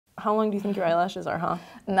How long do you think your eyelashes are, huh?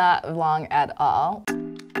 Not long at all.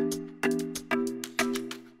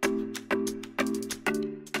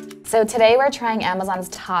 So today we're trying Amazon's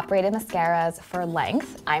top-rated mascaras for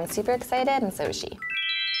length. I'm super excited, and so is she.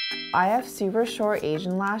 I have super short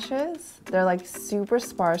Asian lashes. They're like super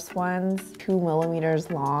sparse ones, 2 millimeters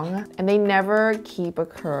long, and they never keep a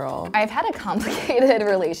curl. I've had a complicated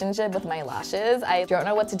relationship with my lashes. I don't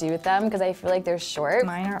know what to do with them because I feel like they're short.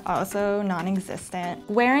 Mine are also non-existent.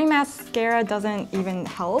 Wearing mascara doesn't even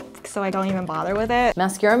help, so I don't even bother with it.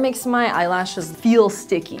 Mascara makes my eyelashes feel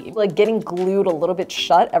sticky, like getting glued a little bit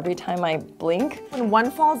shut every time I blink. When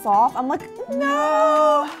one falls off, I'm like,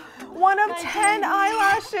 no! 1 of 10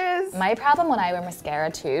 eyelashes. My problem when I wear mascara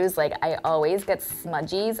too is like I always get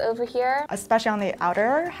smudgies over here. Especially on the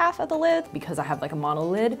outer half of the lid. Because I have like a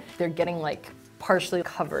monolid, they're getting like partially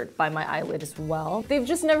covered by my eyelid as well. They've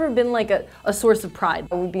just never been like a source of pride.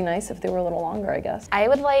 It would be nice if they were a little longer, I guess. I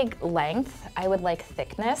would like length, I would like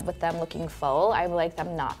thickness with them looking full. I would like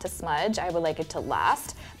them not to smudge, I would like it to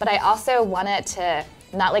last. But I also want it to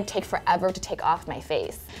not like take forever to take off my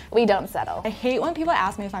face. We don't settle. I hate when people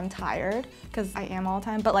ask me if I'm tired, because I am all the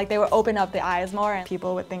time, but like they would open up the eyes more and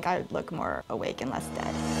people would think I would look more awake and less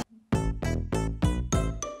dead.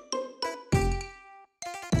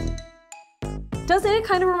 Doesn't it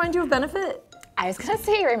kind of remind you of Benefit? I was gonna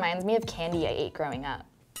say it reminds me of candy I ate growing up.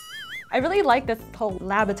 I really like this whole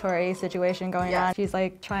laboratory situation going on. She's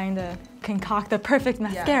like trying to concoct the perfect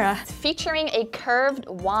mascara. It's featuring a curved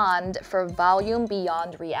wand for volume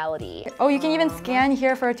beyond reality. Oh, you can even scan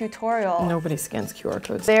here for a tutorial. Nobody scans QR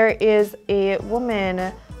codes. There is a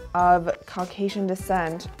woman of Caucasian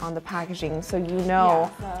descent on the packaging, so you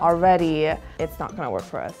know already it's not gonna work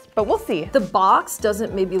for us. But we'll see. The box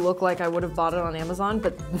doesn't maybe look like I would have bought it on Amazon,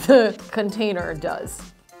 but the container does.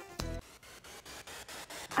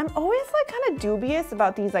 I'm always like kind of dubious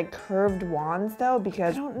about these like curved wands though,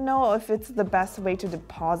 because I don't know if it's the best way to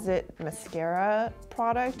deposit mascara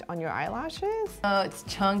product on your eyelashes. Oh, it's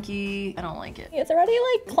chunky. I don't like it. It's already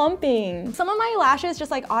like clumping. Some of my lashes just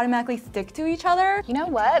like automatically stick to each other. You know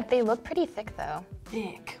what? They look pretty thick though.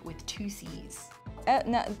 Thick with 2 C's.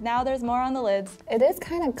 Now there's more on the lids. It is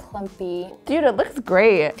kind of clumpy. Dude, it looks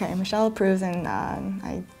great. Okay, Michelle approves and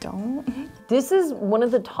I don't. This is one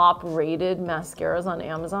of the top rated mascaras on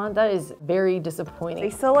Amazon. That is very disappointing.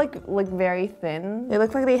 They still look very thin. They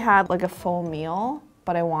look like they had like a full meal,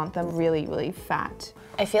 but I want them really, really fat.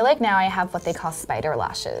 I feel like now I have what they call spider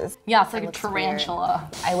lashes. Yeah, it's like a tarantula.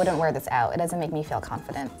 Weird. I wouldn't wear this out. It doesn't make me feel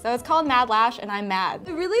confident. So it's called Mad Lash and I'm mad.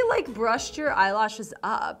 It really like brushed your eyelashes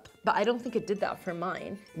up, but I don't think it did that for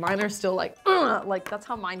mine. Mine are still like that's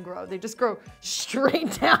how mine grow. They just grow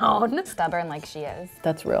straight down. Stubborn like she is.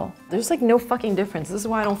 That's real. There's like no fucking difference. This is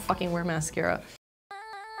why I don't fucking wear mascara.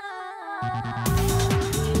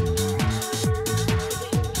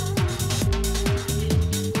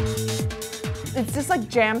 It's just like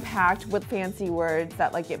jam-packed with fancy words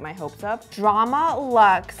that like get my hopes up. Drama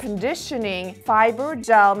Luxe Conditioning Fiber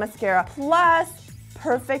Gel Mascara plus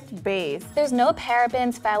Perfect Base. There's no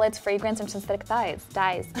parabens, phthalates, fragrance, or synthetic dyes.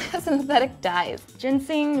 Synthetic dyes.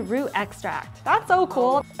 Ginseng root extract. That's so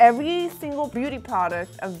cool. Every single beauty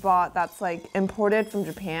product I've bought that's like imported from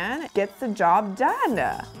Japan gets the job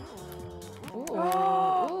done.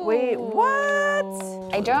 Wait,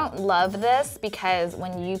 what? I don't love this because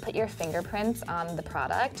when you put your fingerprints on the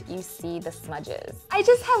product, you see the smudges. I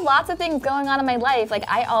just have lots of things going on in my life. Like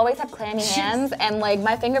I always have clammy hands and like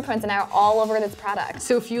my fingerprints are now all over this product.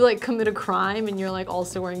 So if you like commit a crime and you're like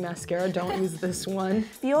also wearing mascara, don't use this one.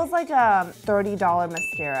 Feels like a $30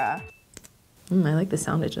 mascara. I like the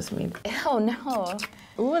sound it just made. Oh no.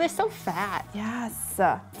 Ooh, they're so fat. Yes,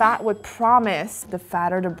 fat with promise. The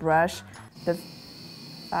fatter the brush, the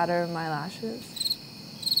fatter my lashes.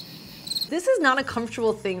 This is not a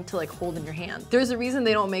comfortable thing to like hold in your hand. There's a reason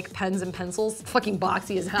they don't make pens and pencils. It's fucking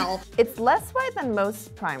boxy as hell. It's less white than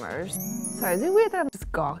most primers. Sorry, is it weird that I'm just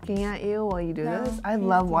gawking at you while you do this? I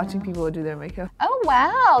love watching people do their makeup. Oh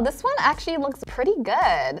wow, this one actually looks pretty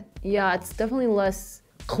good. Yeah, it's definitely less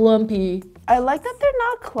clumpy. I like that they're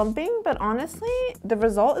not clumping, but honestly, the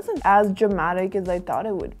result isn't as dramatic as I thought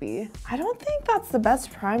it would be. I don't think that's the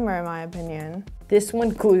best primer in my opinion. This one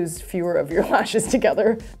glues fewer of your lashes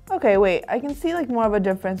together. Okay, wait, I can see like more of a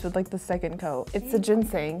difference with like the second coat. It's the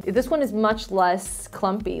ginseng. This one is much less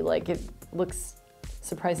clumpy, like it looks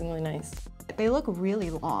surprisingly nice. They look really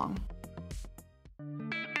long.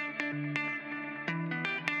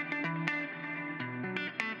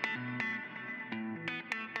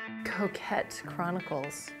 Coquette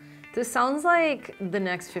Chronicles. This sounds like the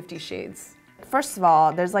next 50 Shades. First of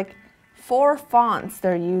all, there's like 4 fonts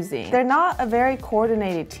they're using. They're not a very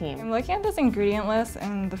coordinated team. I'm looking at this ingredient list,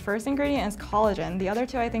 and the first ingredient is collagen. The other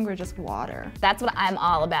 2 I think were just water. That's what I'm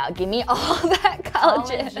all about. Give me all that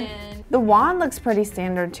collagen. The wand looks pretty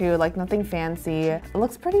standard too, like nothing fancy. It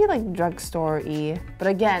looks pretty like drugstore-y, but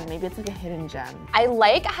again, maybe it's like a hidden gem. I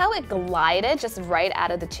like how it glided just right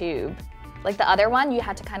out of the tube. Like the other one, you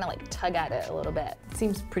had to kind of like tug at it a little bit. It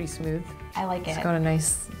seems pretty smooth. I like it. It's got a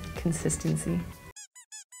nice consistency.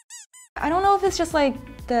 I don't know if it's just like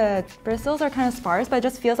the bristles are kind of sparse, but it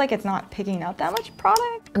just feels like it's not picking up that much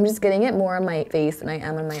product. I'm just getting it more on my face than I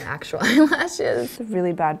am on my actual eyelashes. It's a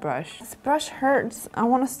really bad brush. This brush hurts. I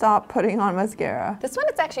want to stop putting on mascara. This one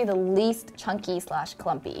is actually the least chunky /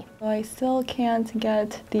 clumpy. I still can't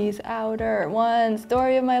get these outer ones.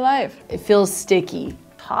 Story of my life. It feels sticky.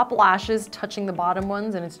 Top lashes touching the bottom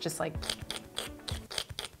ones, and it's just like.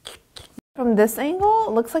 From this angle,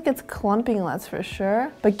 it looks like it's clumping less for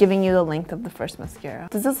sure, but giving you the length of the first mascara.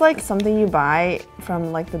 This is like something you buy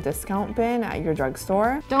from like the discount bin at your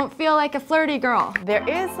drugstore. Don't feel like a flirty girl. There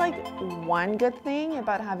is like one good thing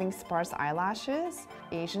about having sparse eyelashes.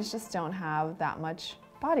 Asians just don't have that much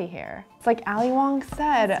body hair. It's like Ali Wong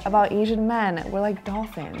said about Asian men, we're like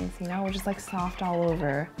dolphins, you know, we're just like soft all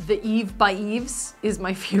over. The Eve by Eves is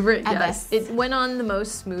my favorite. Yes, it went on the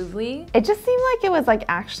most smoothly. It just seemed like it was like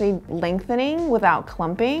actually lengthening without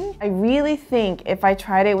clumping. I really think if I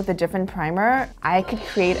tried it with a different primer, I could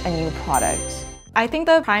create a new product. I think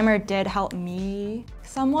the primer did help me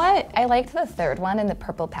somewhat. I liked the third one in the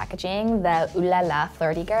purple packaging, the Ooh La La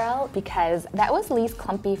Flirty Girl, because that was least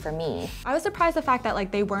clumpy for me. I was surprised the fact that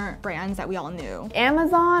like they weren't brands that we all knew.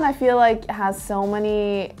 Amazon, I feel like, has so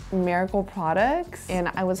many miracle products,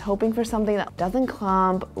 and I was hoping for something that doesn't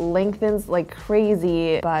clump, lengthens like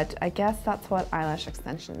crazy, but I guess that's what eyelash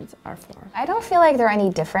extensions are for. I don't feel like they're any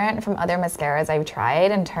different from other mascaras I've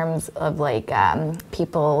tried in terms of like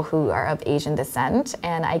people who are of Asian descent,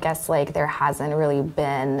 and I guess like there hasn't really been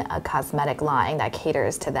a cosmetic line that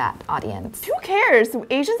caters to that audience. Who cares?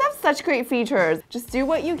 Asians have such great features. Just do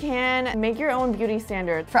what you can, make your own beauty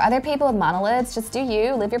standard. For other people with monolids, just do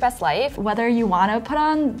you, live your best life. Whether you want to put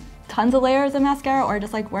on tons of layers of mascara or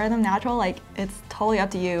just like wear them natural, like it's totally up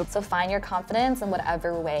to you. So find your confidence in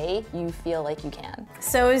whatever way you feel like you can.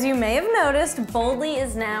 So as you may have noticed, Boldly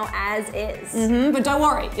is now as is. But don't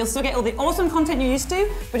worry, you'll still get all the awesome content you used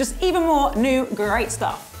to, but just even more new great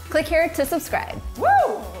stuff. Click here to subscribe.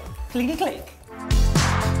 Woo! Clicky click.